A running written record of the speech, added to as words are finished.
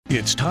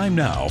It's time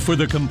now for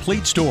The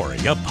Complete Story,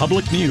 a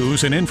public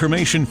news and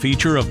information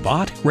feature of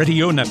Bott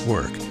Radio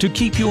Network to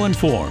keep you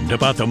informed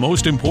about the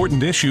most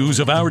important issues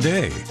of our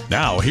day.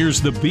 Now,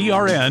 here's the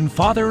BRN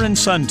father and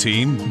son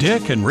team,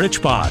 Dick and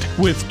Rich Bott,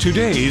 with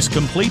today's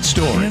Complete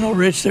Story. You know,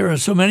 Rich, there are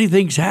so many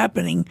things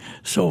happening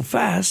so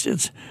fast,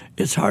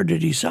 it's hard to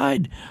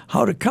decide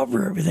how to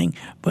cover everything.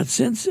 But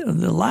since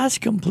the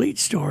last Complete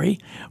Story,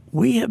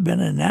 we have been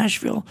in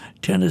Nashville,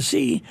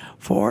 Tennessee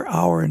for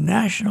our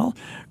National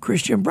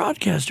Christian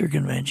Broadcaster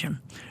Convention.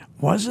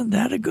 Wasn't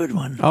that a good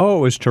one? Oh,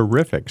 it was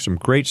terrific. Some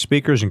great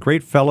speakers and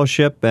great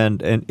fellowship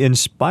and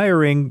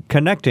inspiring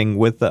connecting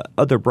with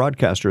other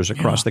broadcasters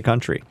across the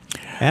country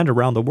and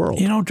around the world.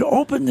 You know, to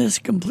open this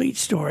Complete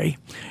Story,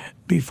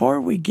 before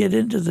we get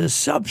into the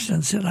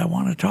substance that I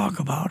want to talk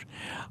about,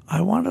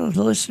 I want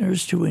the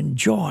listeners to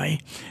enjoy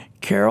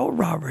Carrol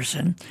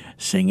Roberson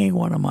singing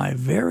one of my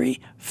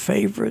very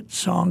favorite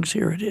songs.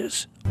 Here it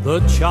is. The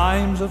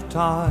chimes of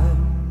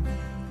time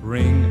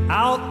ring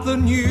out the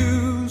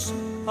news,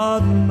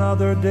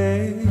 another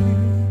day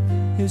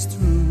is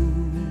through.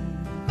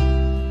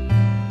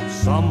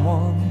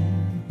 Someone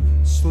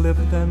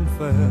slipped and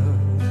fell.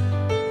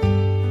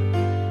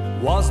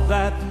 Was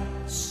that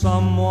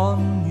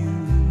someone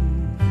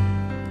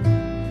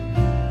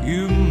you?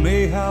 You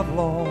may have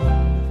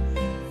longed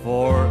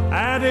for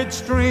added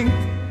strength,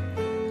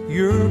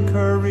 your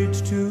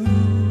courage to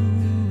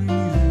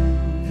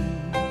renew.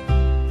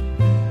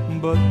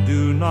 But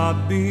do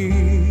not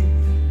be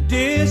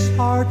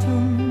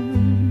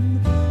disheartened,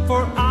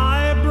 for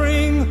I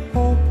bring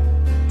hope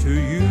to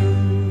you.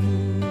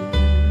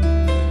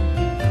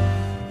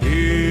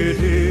 It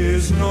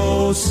is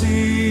no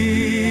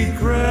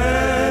secret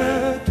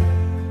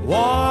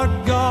what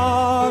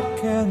God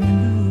can do,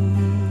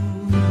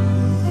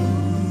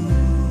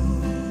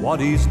 what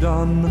He's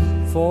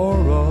done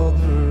for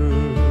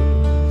others,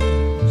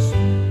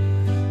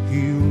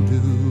 He'll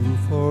do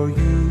for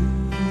you.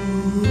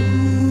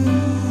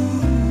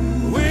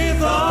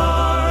 With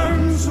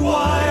arms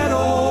wide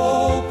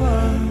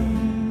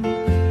open,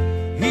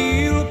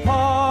 He'll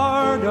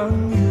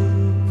pardon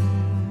you.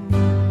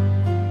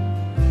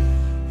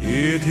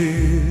 It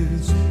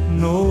is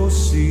no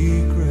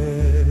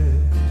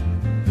secret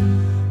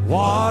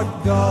what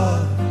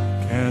God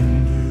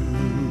can do.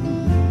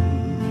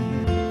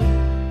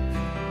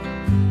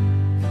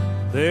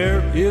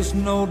 There is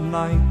no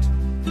night,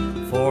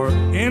 for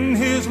in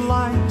His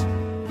light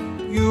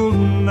you'll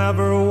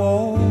never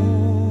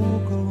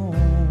walk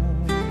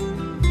alone.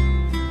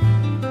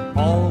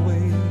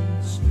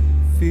 Always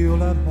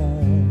feel at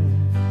home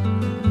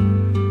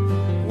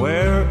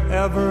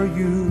wherever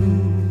you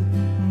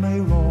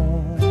may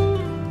roam.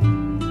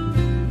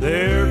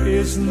 There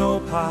is no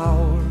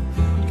power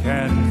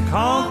can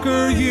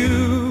conquer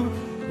you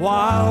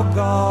while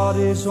God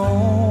is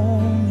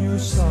on your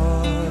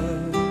side.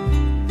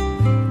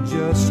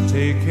 Just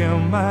take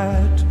Him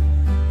at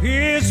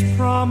His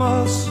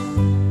promise.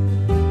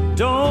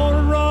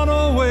 Don't run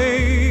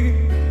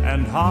away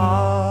and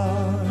hide.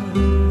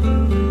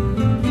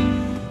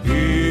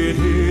 It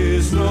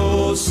is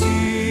no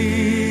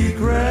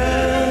secret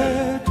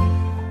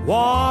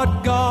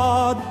what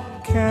God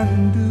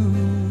can do,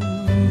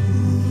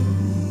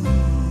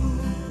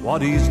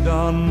 what He's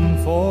done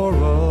for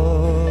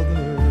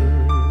others,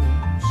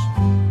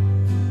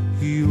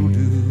 He'll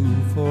do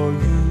for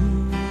you.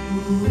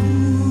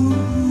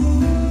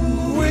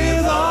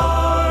 With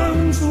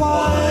arms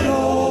wide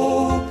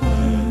open,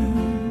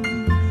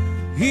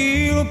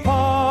 He'll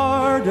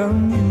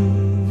pardon you.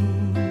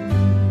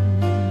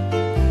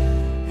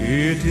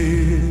 It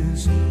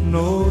is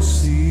no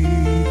secret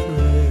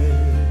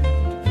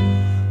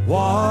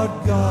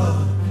what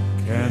God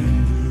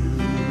can do.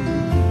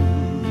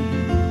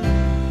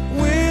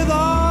 With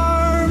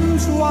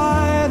arms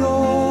wide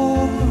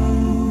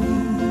open,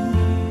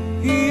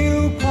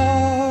 He'll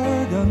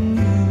pardon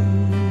you.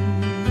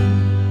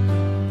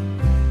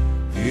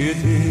 It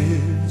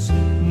is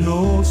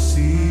no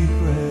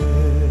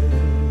secret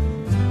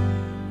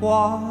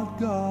what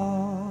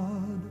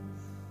God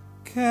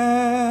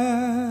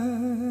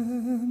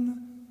can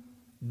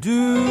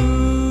do.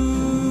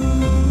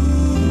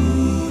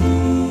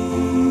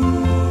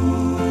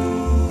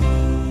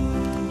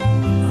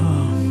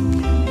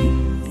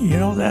 You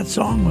know, that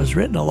song was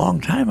written a long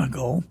time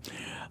ago.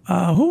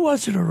 Who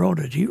was it who wrote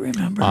it? Do you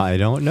remember? I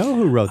don't know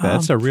who wrote that.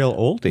 It's a real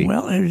oldie.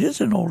 Well, it is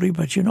an oldie,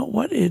 but you know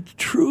what?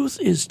 Truth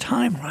is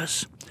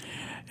timeless.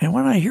 And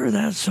when I hear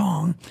that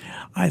song,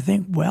 I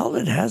think, well,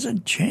 it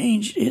hasn't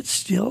changed. It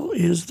still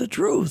is the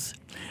truth.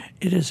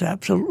 It is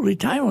absolutely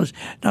timeless.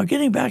 Now,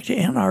 getting back to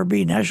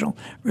NRB, National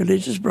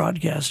Religious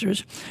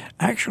Broadcasters,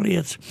 actually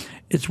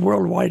it's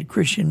Worldwide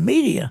Christian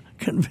Media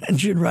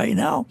Convention right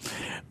now.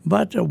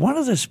 But one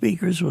of the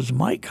speakers was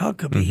Mike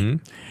Huckabee. Mm-hmm.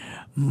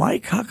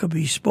 Mike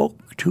Huckabee spoke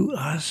to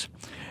us,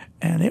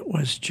 and it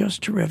was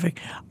just terrific.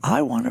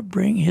 I want to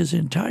bring his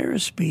entire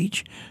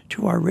speech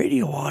to our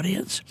radio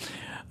audience,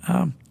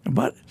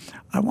 but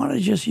I want to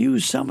just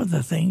use some of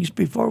the things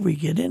before we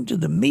get into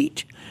the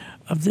meat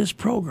of this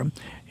program.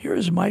 Here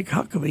is Mike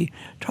Huckabee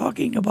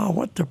talking about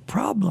what the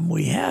problem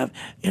we have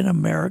in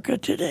America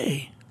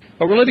today.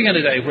 But we're living in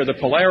a day where the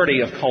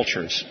polarity of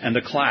cultures and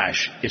the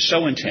clash is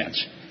so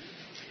intense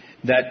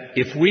that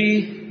if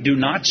we do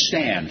not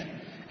stand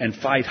and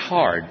fight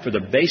hard for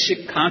the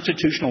basic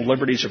constitutional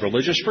liberties of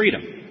religious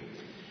freedom,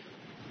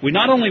 we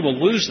not only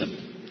will lose them,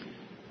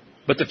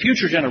 but the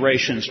future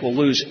generations will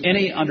lose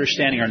any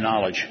understanding or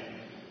knowledge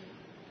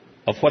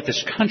of what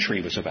this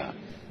country was about.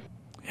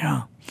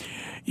 Yeah.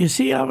 You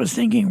see, I was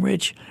thinking,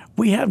 Rich,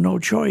 we have no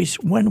choice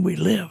when we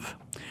live.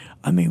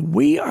 I mean,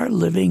 we are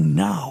living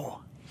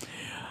now.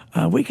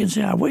 We can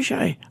say, I wish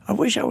I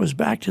was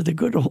back to the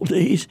good old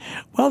days.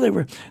 Well, they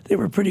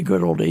were pretty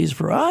good old days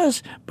for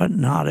us, but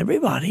not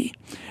everybody.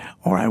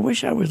 Or I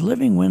wish I was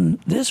living when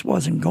this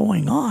wasn't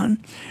going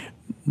on.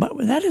 But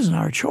that isn't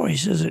our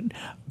choice, is it?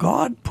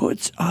 God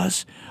puts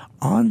us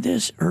on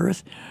this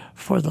earth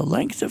for the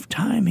length of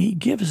time He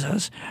gives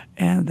us,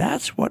 and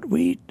that's what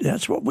we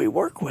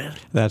work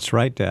with. That's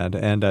right, Dad.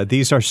 And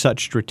these are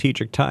such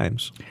strategic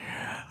times.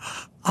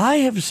 I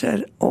have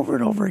said over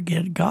and over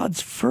again,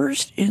 God's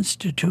first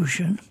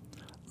institution,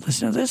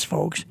 listen to this,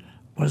 folks,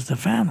 was the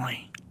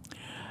family.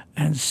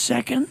 And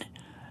second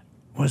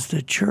was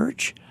the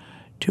church,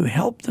 to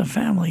help the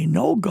family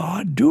know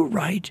God, do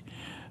right,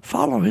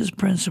 follow His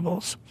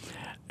principles.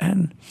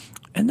 And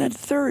then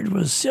third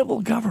was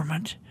civil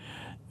government.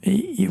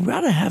 You've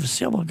got to have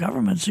civil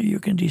government so you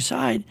can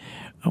decide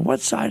what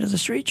side of the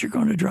street you're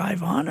going to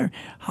drive on or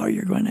how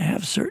you're going to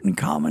have certain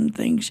common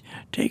things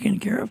taken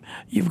care of.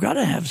 You've got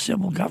to have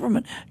civil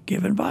government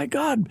given by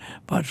God.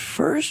 But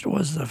first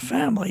was the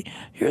family.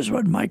 Here's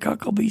what Mike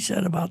Huckabee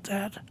said about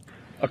that.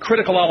 A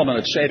critical element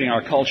of saving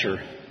our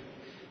culture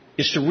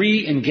is to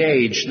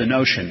re-engage the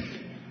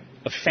notion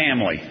of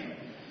family.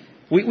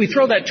 We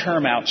throw that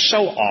term out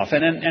so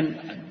often,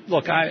 and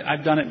look,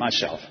 I've done it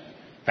myself.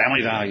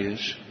 Family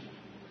values,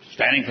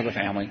 standing for the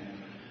family.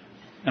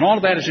 And all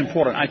of that is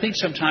important. I think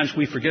sometimes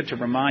we forget to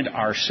remind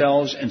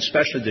ourselves, and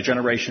especially the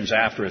generations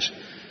after us,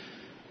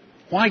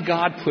 why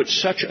God put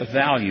such a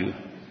value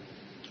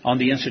on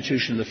the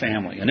institution of the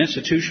family. An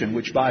institution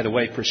which, by the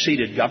way,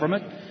 preceded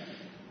government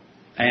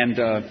and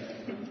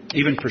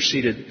even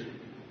preceded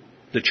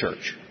the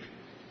church.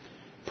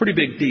 Pretty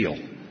big deal.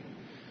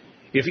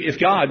 If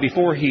God,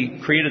 before He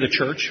created the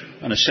church,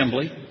 an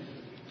assembly,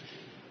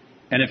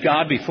 and if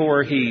God,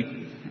 before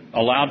He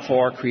allowed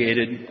for,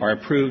 created, or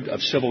approved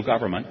of civil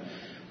government,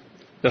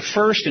 the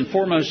first and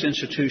foremost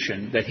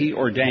institution that He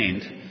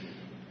ordained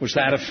was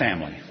that of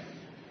family.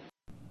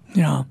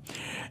 Yeah.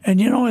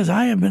 And, as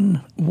I have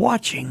been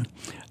watching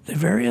the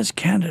various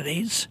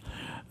candidates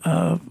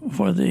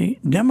for the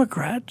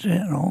Democrat,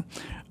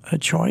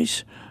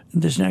 choice in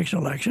this next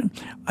election,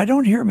 I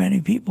don't hear many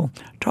people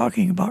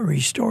talking about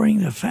restoring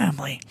the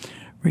family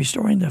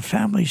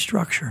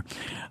structure,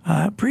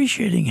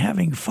 appreciating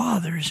having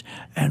fathers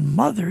and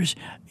mothers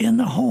in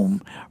the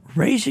home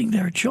raising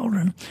their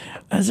children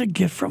as a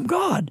gift from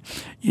God.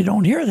 You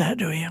don't hear that,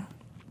 do you?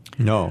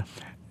 No.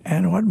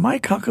 And what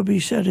Mike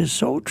Huckabee said is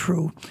so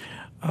true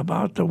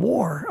about the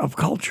war of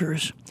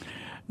cultures.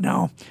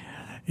 Now,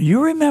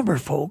 you remember,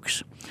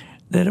 folks,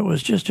 that it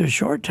was just a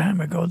short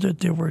time ago that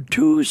there were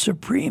 2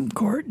 Supreme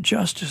Court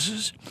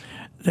justices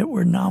that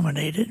were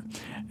nominated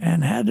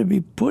and had to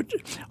be put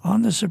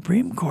on the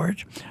Supreme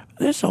Court.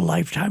 This is a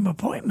lifetime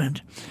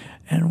appointment.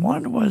 And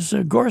one was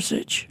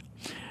Gorsuch,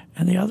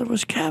 and the other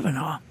was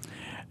Kavanaugh.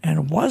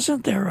 And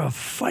wasn't there a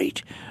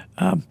fight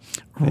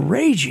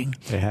raging?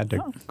 They had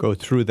to go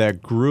through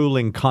that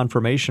grueling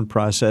confirmation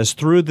process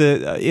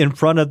in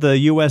front of the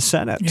U.S.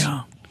 Senate.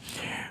 Yeah.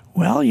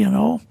 Well,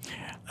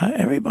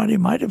 everybody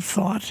might have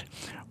thought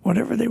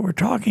whatever they were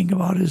talking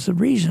about is the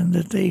reason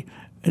that they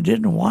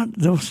didn't want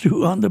those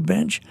 2 on the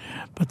bench.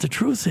 But the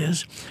truth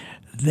is,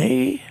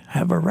 they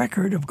have a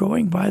record of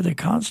going by the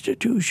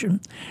Constitution.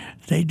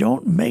 They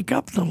don't make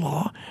up the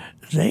law.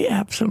 They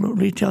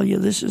absolutely tell you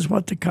this is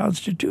what the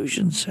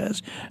Constitution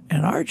says,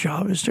 and our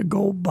job is to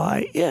go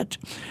by it.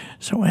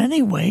 So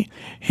anyway,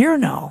 here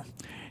now,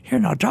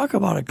 talk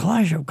about a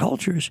clash of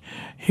cultures.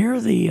 Here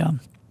the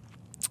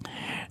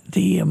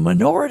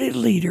minority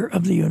leader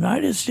of the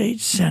United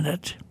States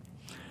Senate,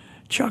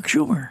 Chuck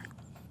Schumer.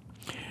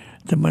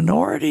 The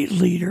minority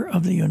leader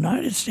of the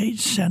United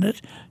States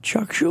Senate,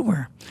 Chuck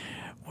Schumer,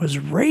 was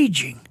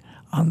raging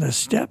on the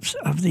steps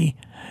of the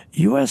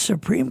U.S.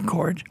 Supreme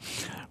Court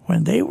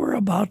when they were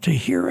about to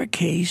hear a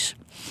case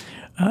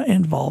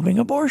involving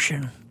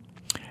abortion.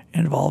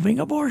 And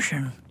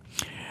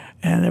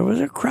there was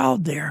a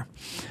crowd there.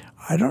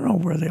 I don't know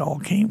where they all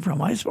came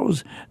from. I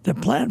suppose the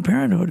Planned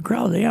Parenthood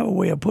crowd, they have a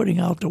way of putting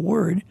out the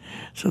word.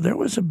 So there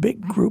was a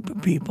big group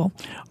of people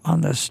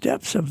on the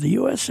steps of the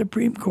U.S.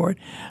 Supreme Court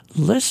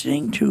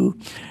listening to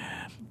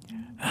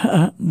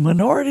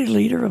Minority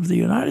Leader of the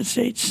United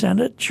States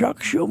Senate, Chuck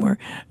Schumer,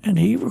 and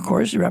he, of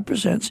course,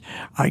 represents,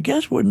 I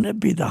guess, wouldn't it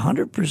be the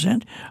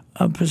 100%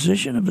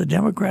 position of the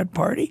Democrat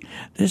Party?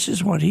 This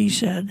is what he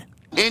said.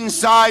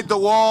 Inside the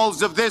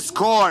walls of this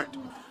court,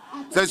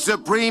 The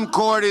Supreme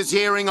Court is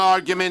hearing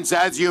arguments,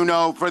 as you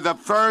know, for the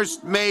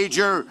first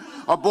major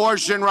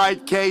abortion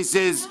right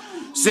cases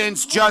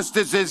since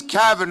Justices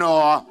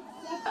Kavanaugh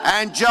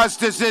and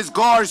Justices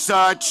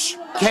Gorsuch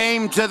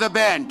came to the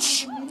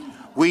bench.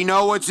 We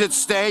know what's at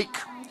stake.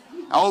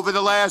 Over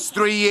the last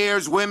 3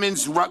 years,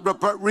 women's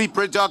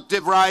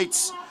reproductive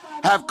rights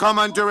have come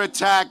under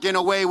attack in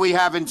a way we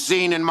haven't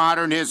seen in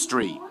modern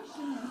history.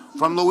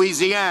 From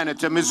Louisiana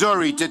to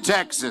Missouri to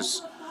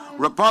Texas,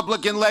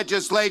 Republican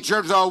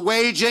legislatures are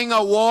waging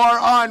a war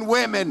on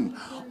women,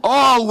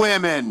 all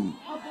women.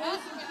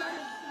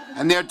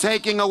 And they're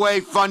taking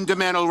away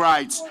fundamental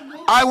rights.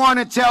 I want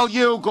to tell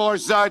you,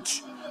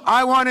 Gorsuch,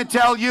 I want to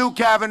tell you,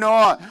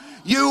 Kavanaugh,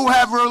 you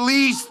have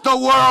released the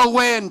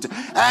whirlwind,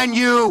 and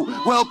you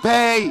will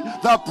pay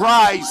the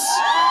price.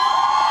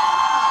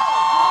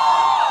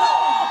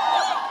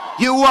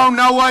 You won't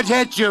know what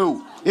hit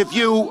you if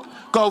you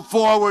go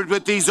forward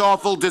with these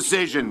awful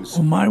decisions.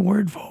 Oh, my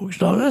word, folks.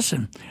 Now,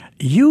 listen,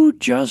 you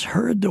just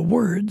heard the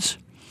words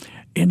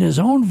in his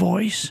own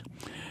voice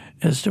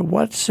as to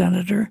what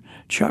Senator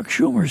Chuck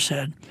Schumer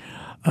said.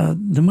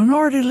 The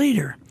minority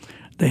leader,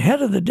 the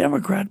head of the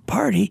Democrat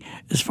Party,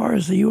 as far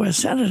as the U.S.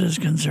 Senate is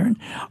concerned,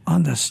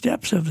 on the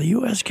steps of the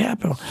U.S.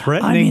 Capitol.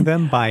 Threatening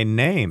them by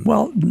name.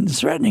 Well,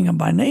 threatening them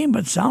by name,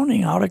 but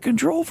sounding out of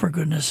control, for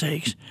goodness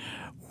sakes.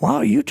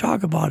 Wow, you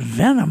talk about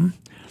venom.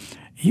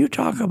 You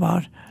talk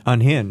about...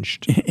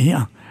 Unhinged.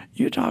 Yeah,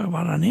 you talk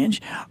about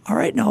unhinged. All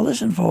right, now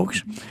listen,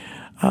 folks.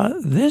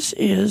 This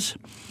is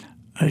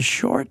a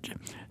short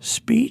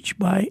speech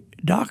by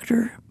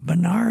Dr.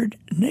 Bernard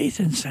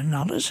Nathanson.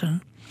 Now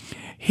listen,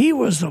 he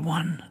was the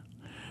one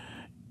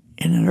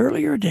in an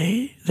earlier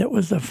day that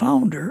was the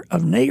founder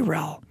of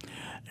NARAL.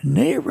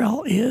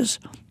 NARAL is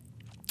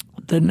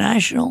the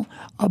National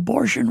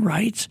Abortion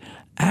Rights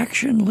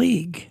Action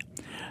League.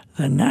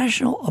 The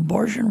National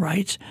Abortion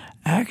Rights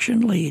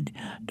Action League,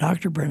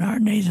 Dr.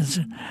 Bernard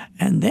Nathanson.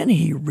 And then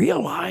he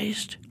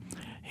realized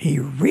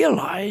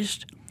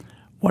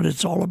what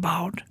it's all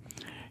about.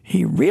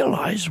 He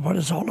realized what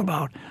it's all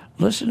about.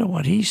 Listen to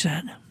what he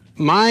said.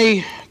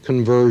 My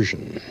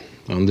conversion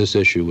on this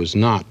issue was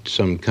not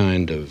some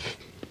kind of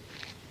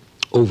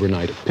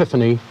overnight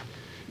epiphany.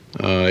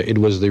 It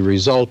was the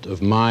result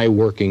of my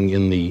working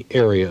in the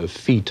area of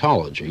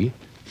fetology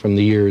from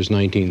the years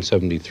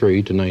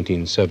 1973 to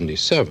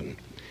 1977.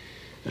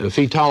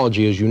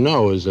 Fetology, as you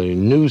know, is a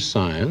new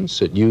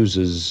science. It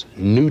uses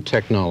new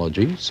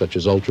technology, such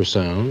as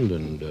ultrasound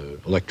and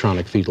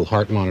electronic fetal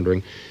heart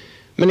monitoring,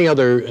 many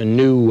other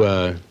new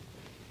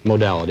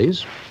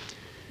modalities,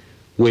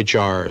 which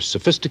are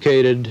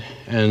sophisticated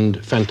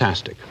and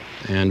fantastic.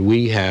 And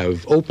we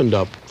have opened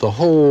up the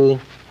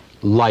whole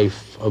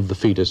life of the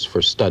fetus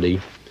for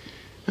study.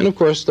 And of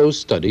course, those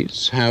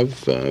studies have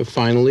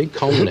finally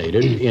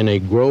culminated in a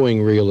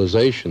growing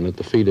realization that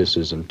the fetus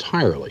is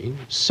entirely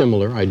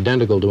similar,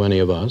 identical to any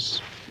of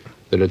us,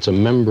 that it's a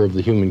member of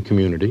the human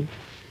community,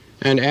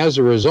 and as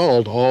a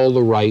result, all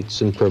the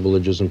rights and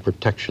privileges and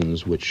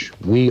protections which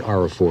we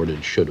are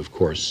afforded should, of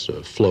course,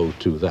 flow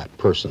to that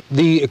person.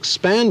 The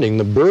expanding,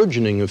 the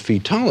burgeoning of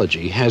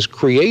fetology has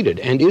created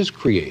and is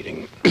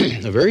creating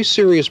a very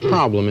serious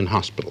problem in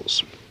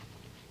hospitals.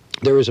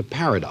 There is a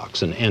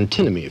paradox, an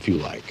antinomy, if you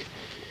like,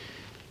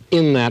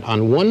 in that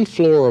on one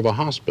floor of a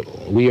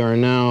hospital, we are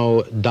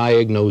now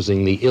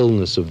diagnosing the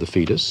illness of the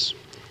fetus.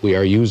 We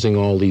are using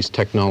all these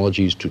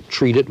technologies to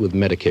treat it with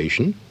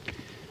medication.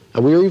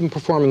 We are even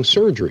performing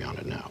surgery on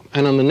it now.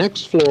 And on the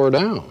next floor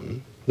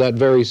down, that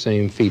very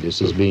same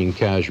fetus is being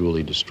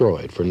casually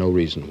destroyed for no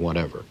reason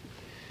whatever.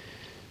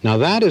 Now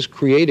that is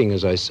creating,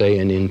 as I say,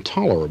 an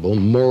intolerable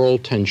moral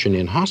tension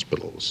in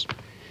hospitals.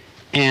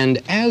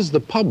 And as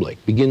the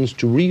public begins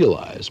to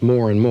realize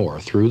more and more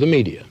through the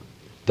media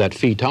that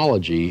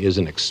fetology is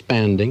an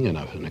expanding and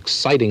an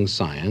exciting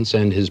science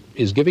and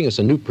is giving us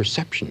a new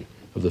perception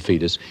of the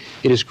fetus,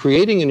 it is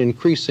creating an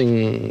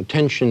increasing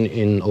tension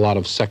in a lot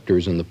of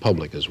sectors in the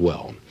public as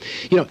well.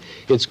 You know,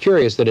 it's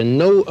curious that in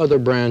no other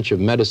branch of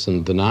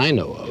medicine than I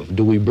know of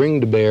do we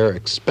bring to bear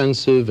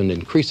expensive and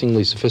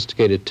increasingly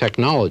sophisticated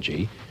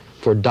technology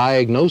for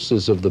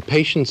diagnosis of the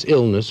patient's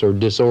illness or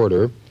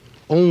disorder,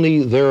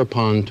 only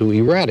thereupon to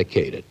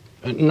eradicate it.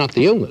 Not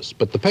the illness,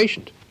 but the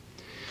patient.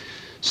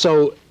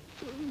 So,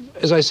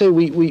 as I say,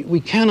 we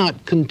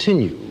cannot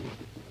continue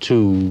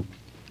to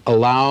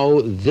allow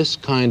this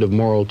kind of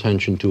moral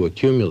tension to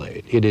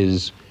accumulate. It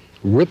is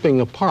ripping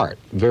apart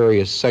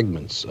various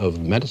segments of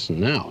medicine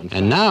now.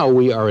 And now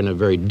we are in a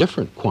very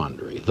different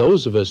quandary.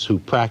 Those of us who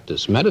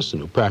practice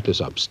medicine, who practice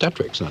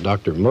obstetrics, now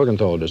Dr.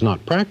 Morgenthaler does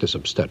not practice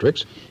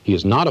obstetrics. He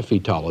is not a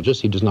fetologist.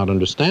 He does not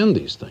understand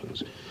these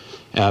things.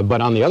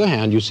 But on the other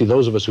hand, you see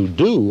those of us who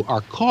do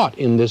are caught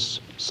in this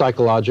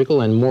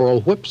psychological and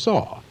moral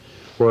whipsaw,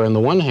 where on the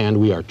one hand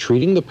we are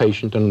treating the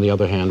patient and on the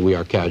other hand we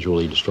are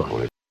casually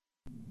destroying it.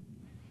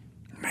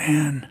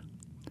 Man,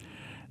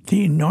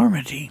 the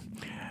enormity.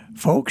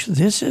 Folks,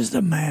 this is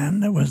the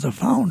man that was the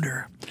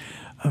founder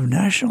of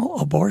National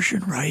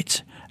Abortion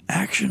Rights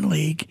Action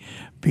League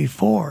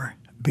before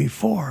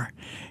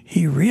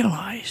he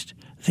realized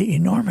the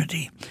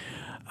enormity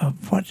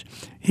of what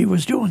he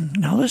was doing.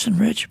 Now listen,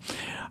 Rich,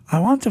 I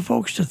want the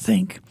folks to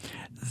think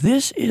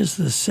this is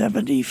the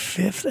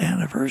 75th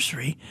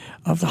anniversary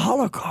of the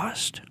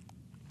Holocaust.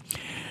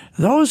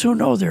 Those who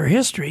know their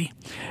history,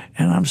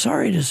 and I'm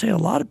sorry to say a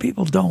lot of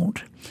people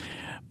don't,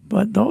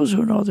 but those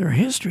who know their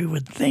history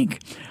would think,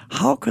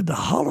 how could the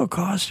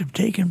Holocaust have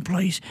taken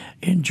place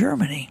in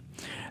Germany?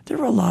 There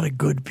were a lot of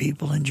good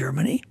people in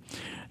Germany.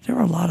 There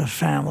were a lot of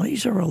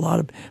families. There were a lot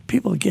of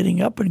people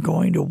getting up and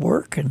going to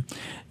work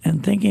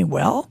and thinking,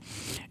 well,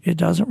 it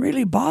doesn't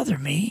really bother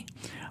me.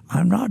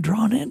 I'm not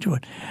drawn into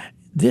it.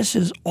 This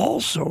is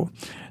also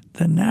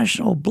the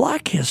National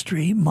Black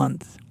History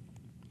Month.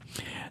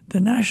 The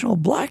National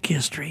Black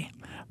History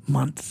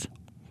Month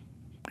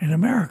in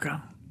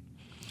America.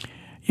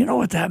 You know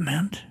what that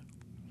meant?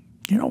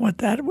 You know what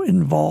that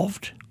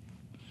involved?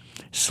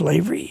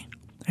 Slavery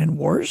and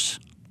worse.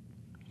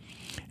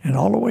 And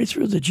all the way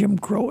through the Jim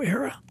Crow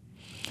era.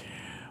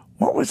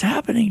 What was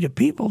happening to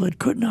people that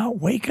could not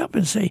wake up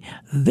and say,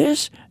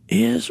 this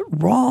is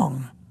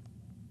wrong?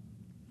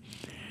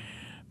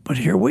 But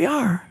here we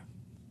are.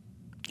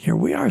 Here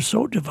we are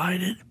so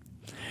divided.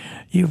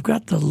 You've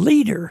got the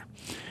leader,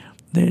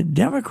 the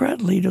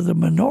Democrat leader, the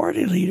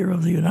minority leader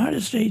of the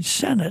United States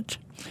Senate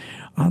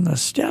on the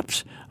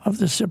steps of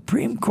the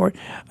Supreme Court.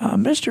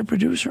 Mr.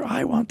 Producer,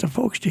 I want the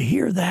folks to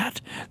hear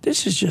that.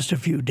 This is just a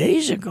few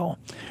days ago.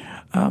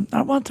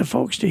 I want the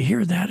folks to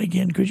hear that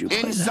again. Could you play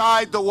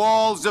Inside the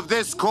walls of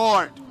this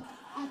court,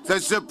 the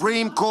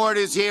Supreme Court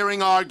is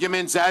hearing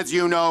arguments, as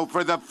you know,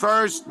 for the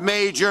first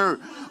major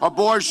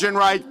abortion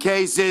right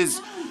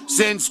cases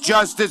since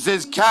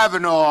Justices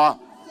Kavanaugh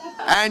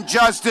and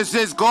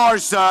Justices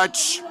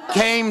Gorsuch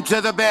came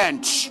to the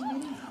bench.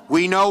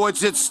 We know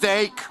what's at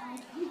stake.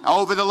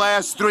 Over the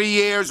last 3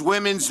 years,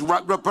 women's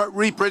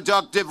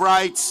reproductive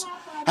rights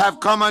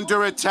have come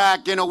under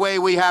attack in a way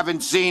we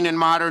haven't seen in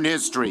modern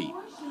history.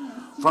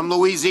 From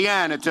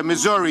Louisiana to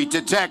Missouri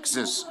to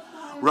Texas,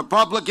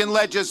 Republican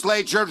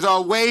legislatures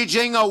are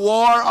waging a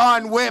war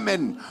on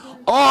women,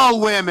 all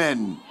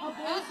women.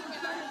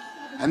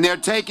 And they're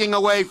taking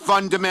away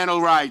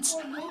fundamental rights.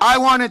 I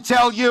want to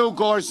tell you,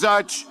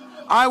 Gorsuch,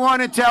 I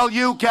want to tell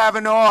you,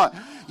 Kavanaugh,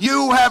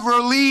 you have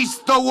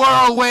released the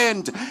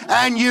whirlwind,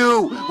 and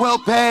you will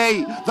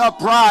pay the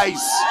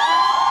price.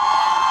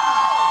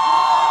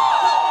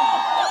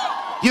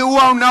 You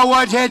won't know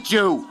what hit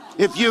you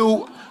if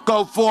you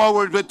go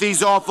forward with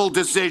these awful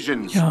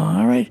decisions. Yeah,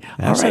 all right.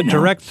 That's a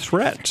direct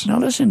threat. Now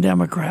listen,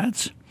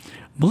 Democrats.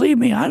 Believe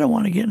me, I don't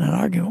want to get in an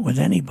argument with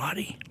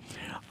anybody.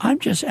 I'm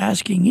just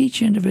asking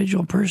each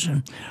individual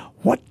person,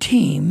 what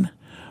team,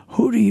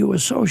 who do you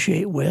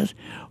associate with,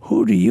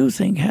 who do you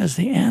think has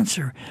the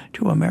answer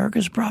to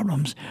America's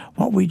problems?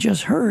 What we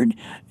just heard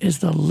is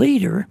the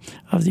leader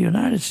of the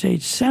United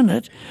States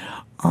Senate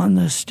on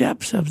the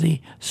steps of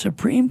the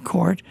Supreme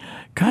Court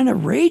kind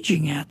of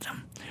raging at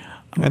them.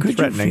 And could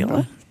threatening you feel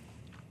them.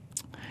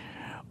 it?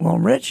 Well,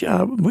 Rich,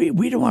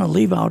 we don't want to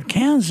leave out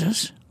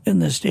Kansas in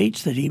the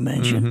states that he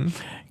mentioned.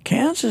 Mm-hmm.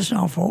 Kansas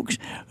now, folks,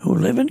 who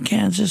live in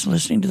Kansas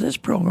listening to this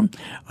program,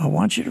 I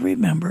want you to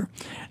remember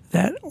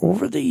that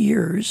over the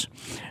years,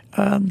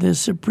 the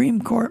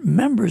Supreme Court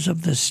members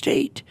of the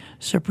state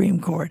Supreme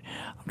Court,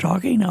 I'm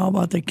talking now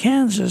about the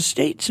Kansas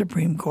State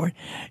Supreme Court,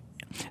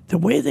 the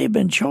way they've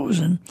been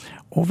chosen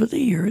over the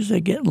years, they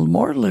get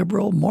more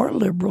liberal, more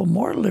liberal,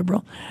 more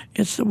liberal.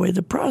 It's the way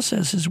the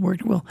process has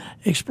worked. We'll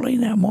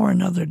explain that more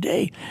another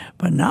day.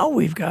 But now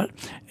we've got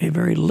a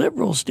very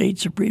liberal state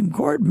Supreme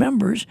Court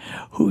members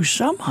who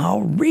somehow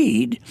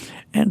read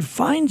and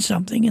find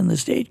something in the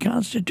state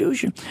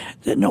constitution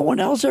that no one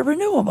else ever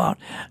knew about,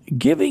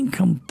 giving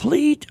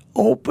complete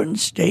open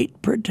state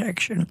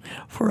protection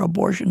for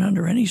abortion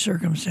under any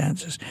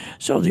circumstances.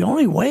 So the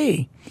only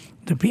way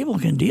the people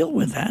can deal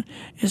with that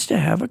is to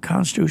have a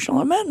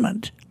constitutional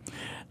amendment.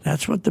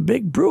 That's what the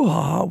big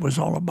brouhaha was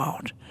all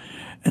about.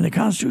 And the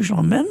constitutional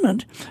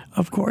amendment,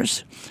 of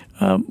course,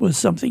 was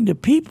something the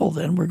people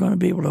then were going to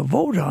be able to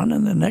vote on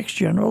in the next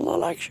general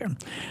election.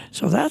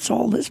 So that's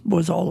all this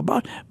was all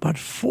about. But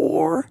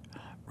 4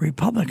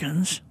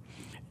 Republicans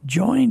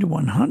joined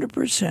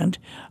 100%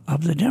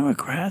 of the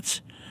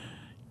Democrats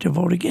to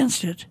vote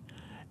against it.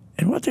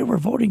 And what they were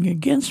voting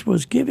against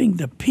was giving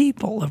the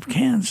people of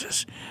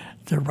Kansas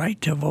the right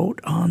to vote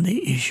on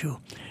the issue.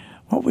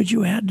 What would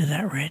you add to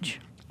that, Rich?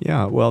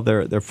 Yeah, well,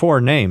 their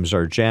 4 names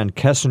are Jan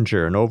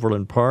Kessinger in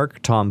Overland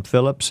Park, Tom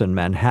Phillips in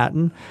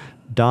Manhattan,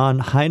 Don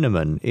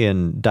Heineman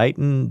in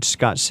Dighton,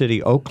 Scott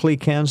City, Oakley,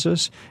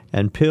 Kansas,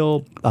 and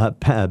Bill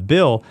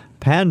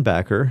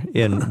Panbacker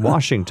in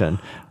Washington.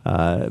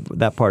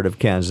 that part of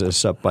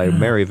Kansas up by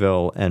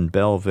Maryville and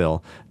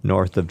Belleville,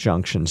 north of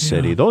Junction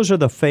City. Those are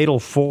the fatal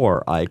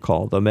four, I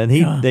call them.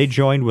 And they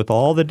joined with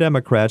all the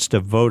Democrats to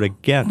vote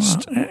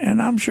against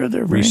and I'm sure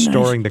they're very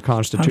restoring nice. the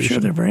Constitution. I'm sure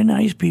they're very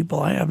nice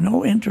people. I have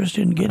no interest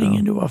in getting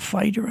into a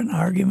fight or an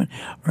argument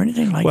or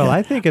anything like that. Well,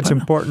 I think it's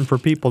important for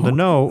people to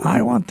know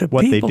I want the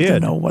what people they did. to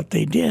know what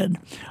they did.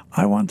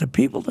 I want the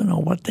people to know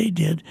what they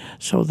did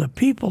so the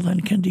people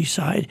then can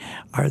decide,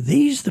 are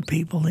these the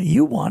people that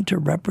you want to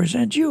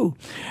represent you?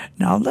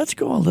 Now, let's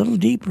go a little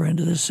deeper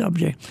into this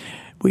subject.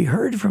 We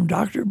heard from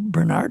Dr.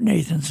 Bernard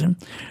Nathanson,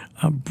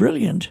 a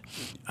brilliant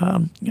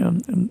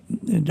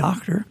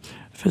doctor,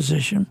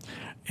 physician,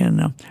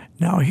 and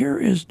now here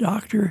is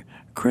Dr.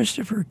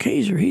 Christopher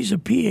Kaiser. He's a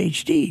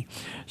PhD.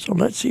 So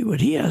let's see what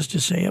he has to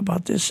say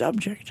about this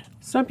subject.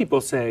 Some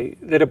people say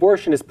that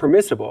abortion is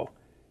permissible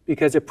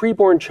because a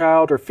preborn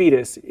child or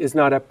fetus is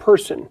not a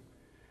person.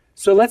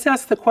 So let's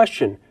ask the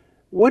question,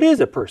 what is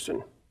a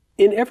person?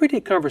 In everyday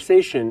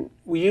conversation,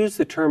 we use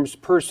the terms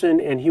person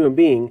and human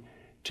being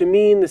to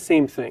mean the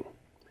same thing.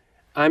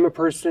 I'm a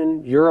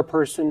person, you're a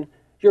person,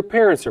 your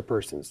parents are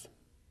persons.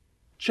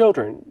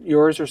 Children,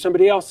 yours or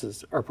somebody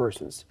else's, are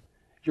persons.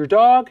 Your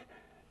dog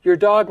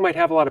might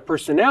have a lot of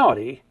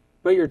personality,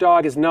 but your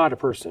dog is not a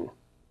person.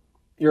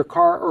 Your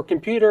car or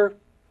computer,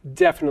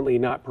 definitely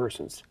not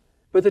persons.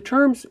 But the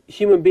terms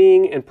human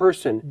being and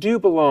person do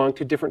belong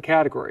to different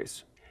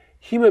categories.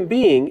 Human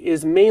being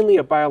is mainly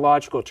a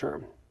biological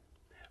term,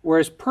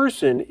 whereas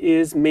person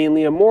is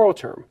mainly a moral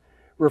term,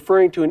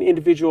 referring to an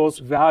individual's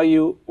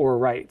value or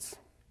rights.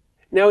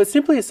 Now, it's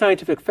simply a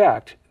scientific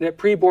fact that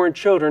preborn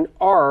children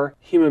are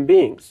human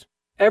beings.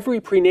 Every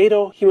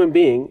prenatal human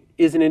being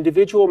is an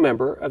individual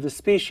member of the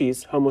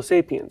species Homo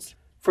sapiens.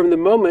 From the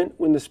moment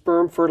when the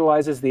sperm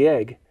fertilizes the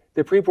egg,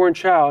 the preborn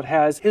child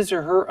has his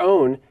or her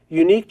own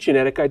unique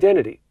genetic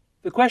identity.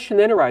 The question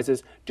then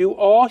arises, do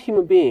all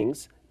human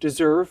beings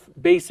deserve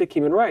basic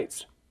human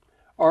rights?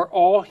 Are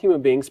all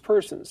human beings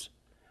persons?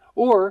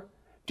 Or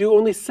do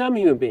only some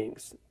human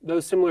beings,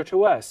 those similar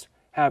to us,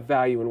 have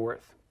value and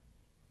worth?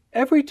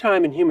 Every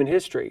time in human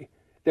history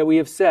that we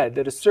have said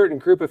that a certain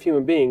group of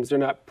human beings are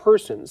not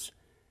persons,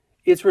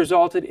 it's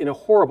resulted in a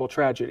horrible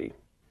tragedy.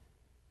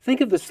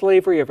 Think of the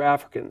slavery of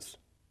Africans,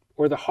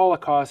 or the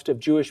Holocaust of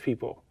Jewish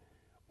people,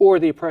 or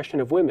the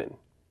oppression of women.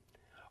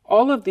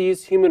 All of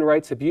these human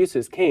rights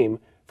abuses came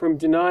from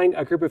denying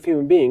a group of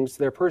human beings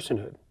their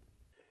personhood.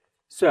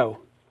 So,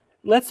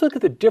 let's look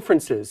at the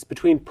differences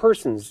between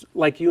persons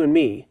like you and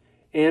me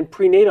and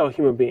prenatal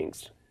human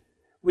beings.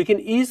 We can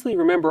easily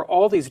remember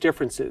all these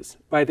differences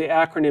by the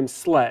acronym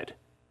SLED: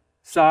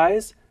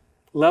 size,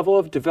 level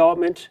of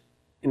development,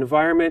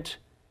 environment,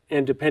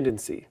 and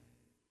dependency.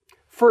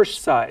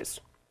 First, size.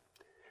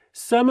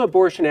 Some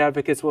abortion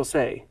advocates will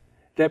say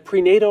that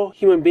prenatal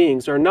human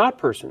beings are not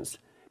persons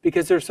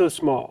because they're so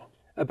small,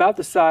 about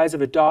the size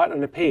of a dot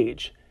on a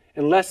page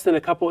and less than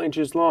a couple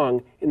inches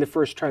long in the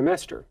first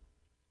trimester.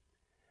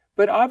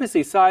 But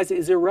obviously, size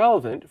is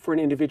irrelevant for an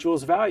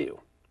individual's value.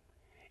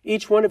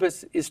 Each one of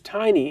us is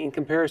tiny in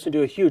comparison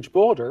to a huge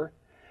boulder,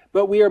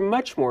 but we are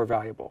much more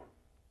valuable.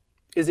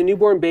 Is a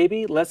newborn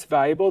baby less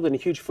valuable than a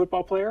huge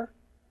football player?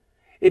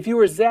 If you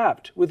were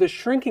zapped with a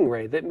shrinking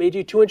ray that made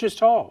you 2 inches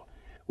tall,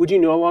 would you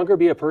no longer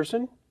be a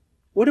person?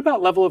 What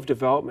about level of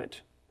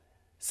development?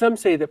 Some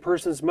say that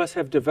persons must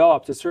have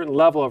developed a certain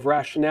level of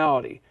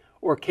rationality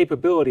or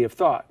capability of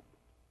thought.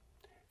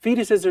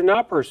 Fetuses are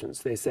not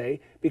persons, they say,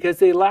 because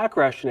they lack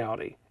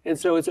rationality, and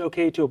so it's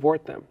okay to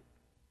abort them.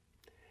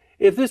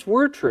 If this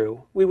were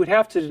true, we would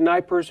have to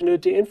deny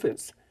personhood to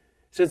infants,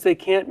 since they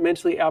can't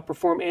mentally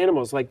outperform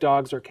animals like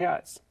dogs or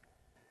cats.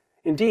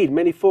 Indeed,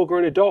 many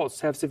full-grown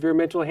adults have severe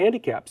mental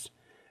handicaps,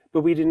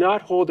 but we do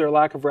not hold their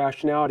lack of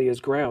rationality as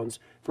grounds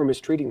for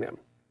mistreating them.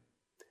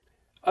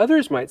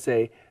 Others might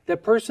say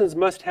that persons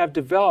must have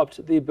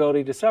developed the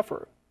ability to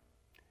suffer.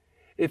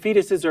 If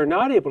fetuses are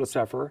not able to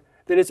suffer,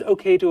 then it's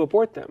okay to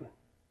abort them.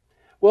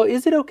 Well,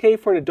 is it okay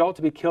for an adult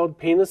to be killed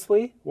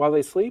painlessly while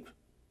they sleep?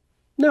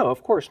 No,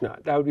 of course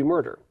not. That would be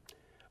murder.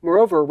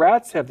 Moreover,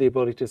 rats have the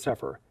ability to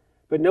suffer,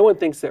 but no one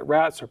thinks that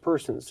rats are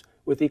persons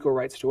with equal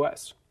rights to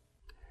us.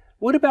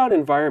 What about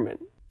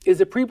environment?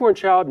 Is a preborn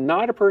child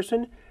not a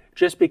person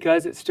just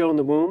because it's still in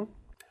the womb?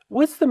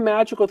 What's the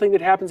magical thing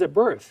that happens at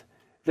birth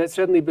that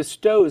suddenly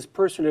bestows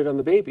personhood on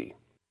the baby?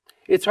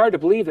 It's hard to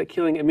believe that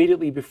killing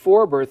immediately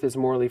before birth is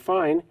morally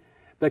fine,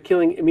 but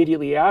killing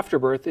immediately after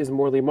birth is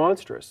morally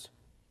monstrous.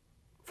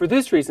 For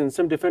this reason,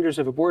 some defenders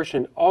of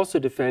abortion also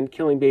defend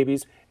killing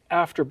babies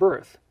after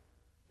birth.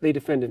 They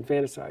defend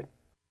infanticide.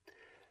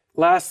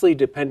 Lastly,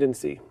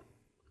 dependency.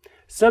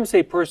 Some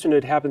say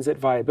personhood happens at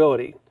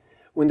viability,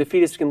 when the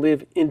fetus can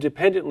live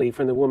independently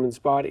from the woman's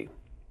body.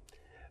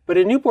 But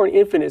a newborn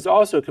infant is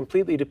also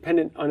completely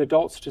dependent on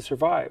adults to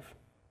survive.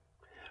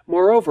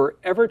 Moreover,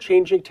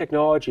 ever-changing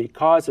technology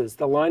causes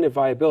the line of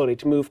viability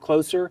to move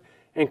closer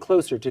and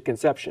closer to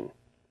conception.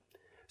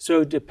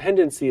 So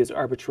dependency is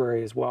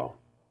arbitrary as well.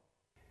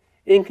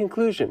 In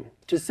conclusion,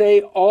 to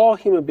say all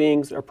human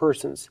beings are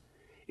persons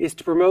is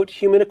to promote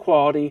human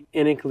equality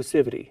and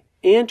inclusivity,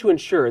 and to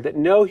ensure that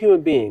no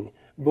human being,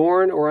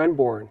 born or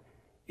unborn,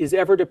 is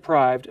ever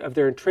deprived of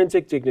their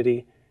intrinsic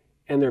dignity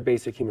and their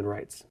basic human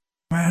rights.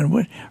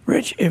 Man,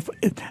 Rich, if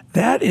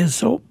that is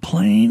so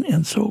plain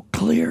and so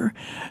clear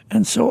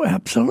and so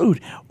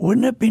absolute,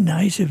 wouldn't it be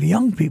nice if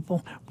young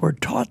people were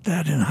taught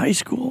that in high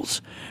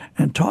schools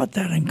and taught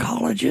that in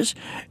colleges?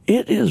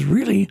 It is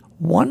really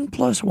 1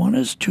 + 1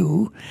 is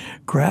 2.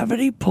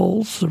 Gravity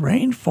pulls, the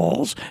rain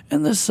falls,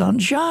 and the sun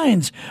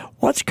shines.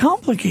 What's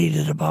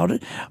complicated about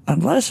it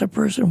unless a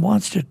person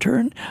wants to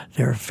turn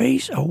their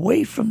face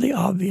away from the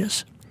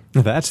obvious?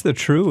 That's the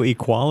true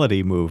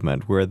equality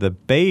movement, where the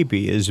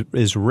baby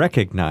is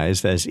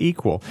recognized as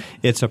equal.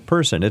 It's a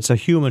person, it's a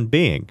human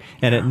being,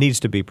 and it needs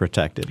to be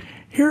protected.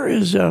 Here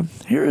is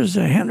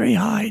Henry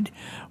Hyde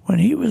when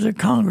he was a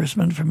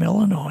congressman from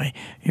Illinois.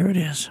 Here it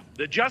is.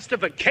 The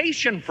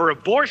justification for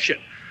abortion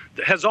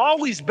has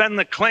always been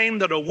the claim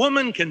that a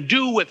woman can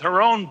do with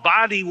her own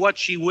body what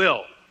she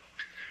will.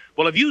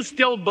 Well, if you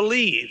still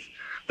believe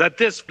that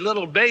this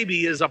little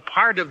baby is a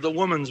part of the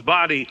woman's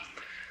body,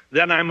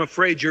 then I'm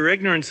afraid your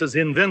ignorance is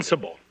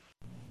invincible.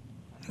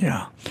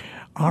 Yeah.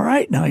 All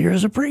right, now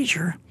here's a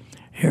preacher.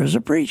 Here's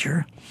a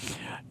preacher,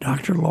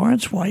 Dr.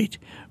 Lawrence White,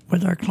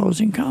 with our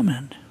closing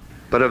comment.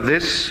 But of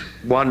this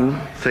one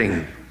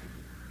thing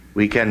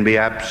we can be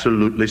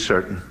absolutely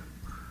certain.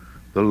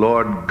 The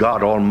Lord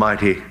God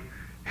Almighty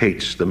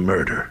hates the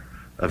murder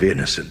of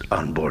innocent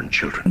unborn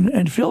children.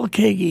 And Phil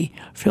Keaggy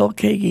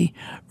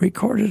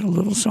recorded a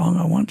little song.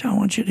 I want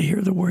you to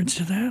hear the words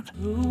to that.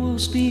 Who will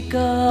speak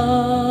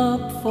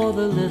up for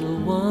the little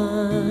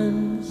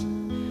ones,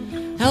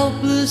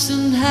 helpless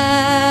and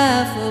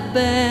half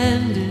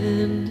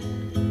abandoned?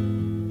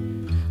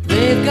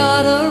 They've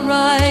got a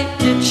right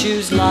to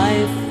choose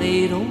life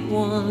they don't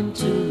want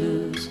to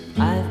lose.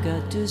 I've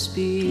got to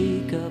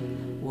speak up.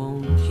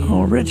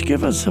 Oh, Rich,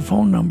 give us the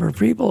phone number.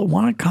 People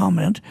want to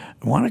comment.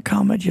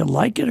 You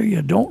like it or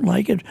you don't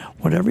like it.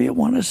 Whatever you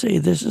want to say,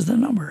 this is the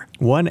number.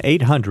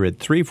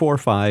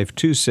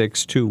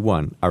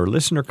 1-800-345-2621. Our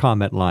listener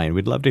comment line.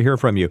 We'd love to hear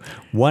from you.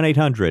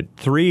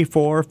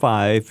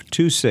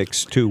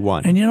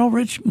 1-800-345-2621. And you know,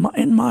 Rich,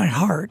 in my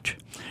heart,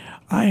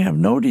 I have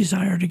no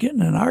desire to get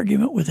in an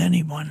argument with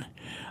anyone.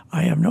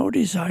 I have no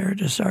desire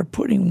to start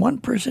putting one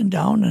person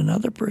down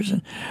another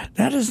person.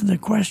 That isn't the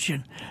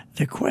question.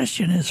 The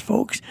question is,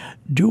 folks,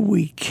 do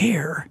we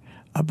care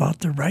about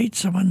the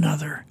rights of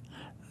another?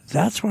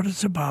 That's what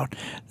it's about.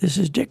 This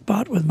is Dick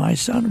Bott with my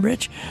son,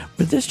 Rich,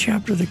 with this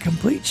chapter of The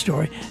Complete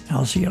Story.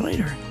 I'll see you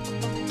later.